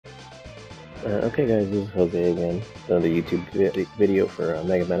Okay guys, this is Jose again. Another YouTube video for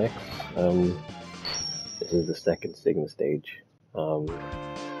Mega Man X. This is the second Sigma stage. If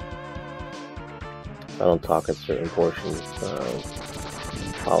I don't talk at certain portions,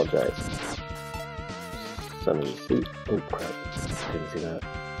 apologize. Something to see. Oh crap, didn't see that.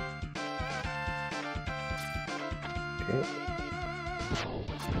 Okay.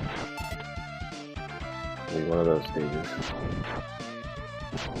 Maybe one of those stages.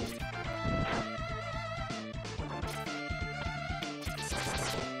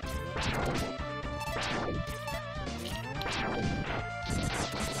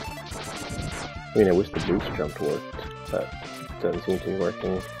 I mean, I wish the boost jump worked, but it doesn't seem to be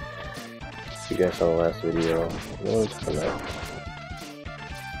working. If you guys saw the last video, no, it's for now.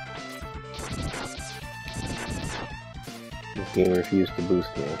 This game refused to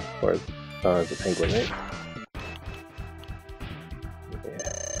boost me, or the penguin, right?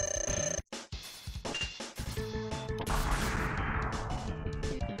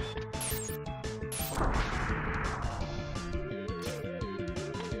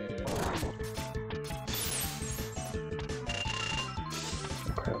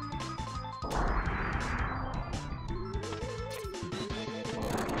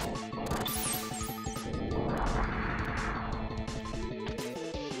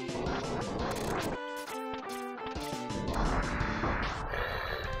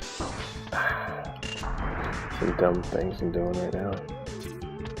 Some dumb things I'm doing right now.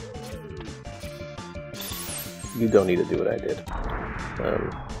 You don't need to do what I did.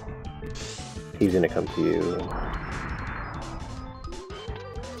 He's gonna come to you.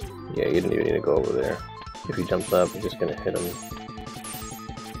 Yeah, you didn't even need to go over there. If he jumps up, you're just gonna hit him.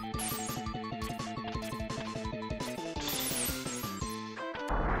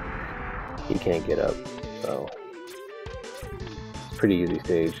 He can't get up, so it's a pretty easy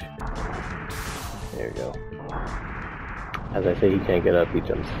stage. There you go. As I say, he can't get up, he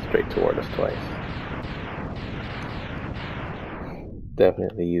jumps straight toward us twice.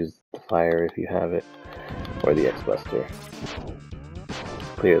 Definitely use the fire if you have it, or the X-Buster.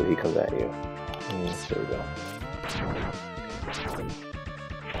 Clearly he comes at you. There we go.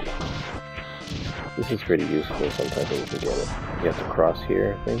 This is pretty useful sometimes when you can get it. You have to cross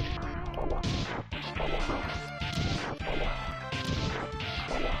here, I think.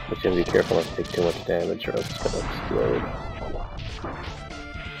 But you have to be careful not to take too much damage or else it's gonna explode.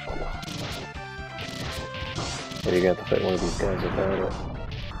 But you're gonna have to fight one of these guys without it.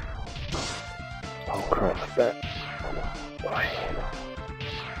 Oh crap, like that. Boy.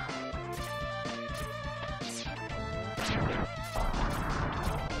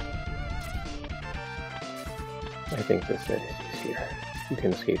 I think this guy is here. You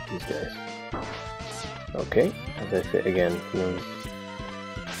can escape these guys. Okay, as I said again,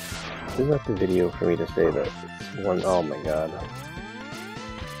 this is not the video for me to say that it's one. Oh my god.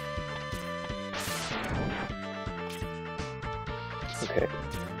 Okay.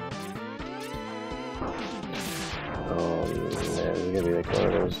 Man, it's gonna be like one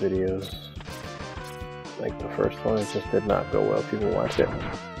of those videos. Like the first one, it just did not go well. People watch it.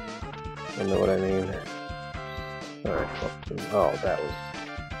 I know what I mean. Alright, oh, that was...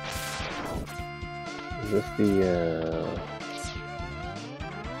 Is this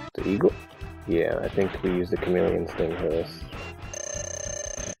the eagle? Yeah, I think we used the chameleon thing for this.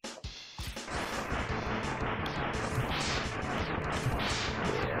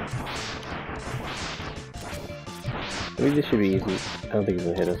 Yeah. Maybe this should be easy. I don't think he's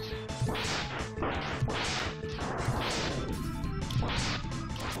gonna hit us.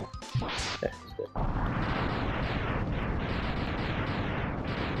 Yeah, he's dead.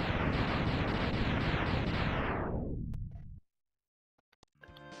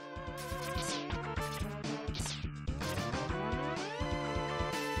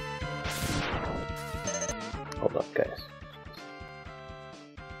 Hold up, guys.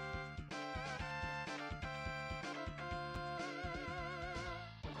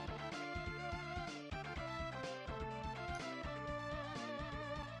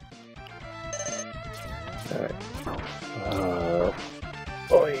 Alright.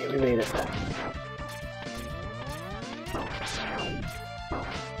 Oh, we made it.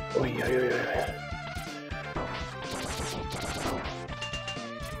 Oi.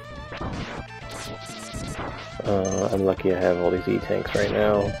 I'm lucky I have all these E-tanks right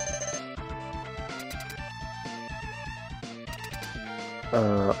now.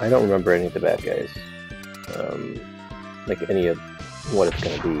 I don't remember any of the bad guys. Like any of what it's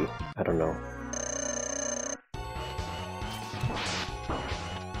gonna be. I don't know.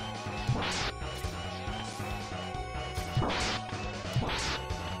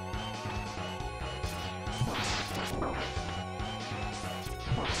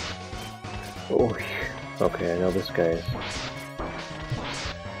 Oh, okay, I know this guy is...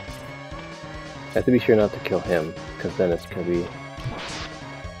 I have to be sure not to kill him, because then it's gonna be...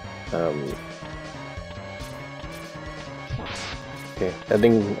 Okay, I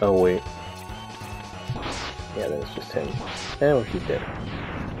think... Oh, wait. Yeah, then it's just him. Oh, she's dead.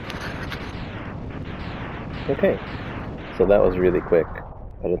 Okay, so that was really quick.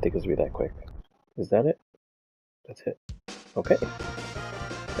 I didn't think it was gonna be that quick. Is that it? That's it. Okay.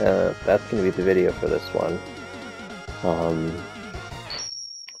 That's gonna be the video for this one.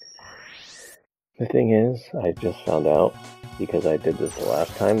 The thing is, I just found out, because I did this the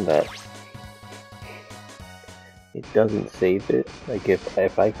last time, that it doesn't save it. Like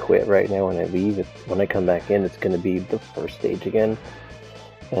if I quit right now and I leave, when I come back in, it's gonna be the first stage again.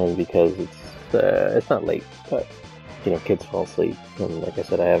 And because it's not late, but you know, kids fall asleep. And like I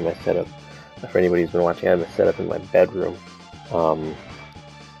said, I have my setup. For anybody who's been watching, I have my setup in my bedroom. So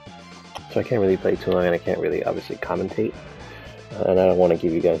I can't really play too long, and I can't really obviously commentate. And I don't want to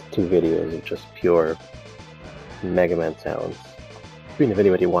give you guys 2 videos of just pure Mega Man sounds. I mean, if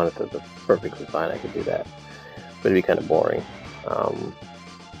anybody wanted to, that's perfectly fine, I could do that. But it'd be kind of boring.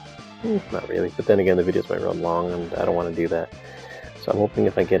 Not really. But then again, the videos might run long, and I don't want to do that. So I'm hoping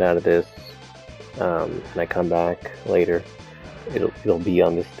if I get out of this, and I come back later, it'll be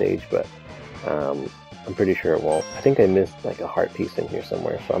on this stage, but I'm pretty sure it won't. I think I missed like a heart piece in here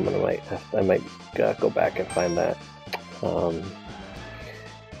somewhere, so I might go back and find that.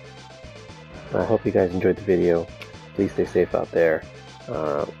 I hope you guys enjoyed the video. Please stay safe out there.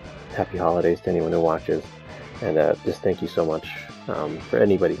 Happy holidays to anyone who watches, and just thank you so much for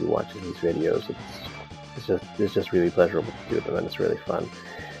anybody who watches these videos. It's just really pleasurable to do them, and it's really fun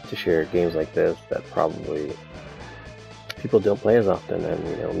to share games like this that probably people don't play as often. And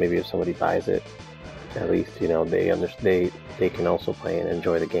you know, maybe if somebody buys it, at least you know they can also play and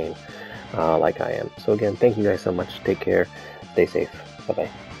enjoy the game like I am. So again, thank you guys so much. Take care. Stay safe. Bye bye.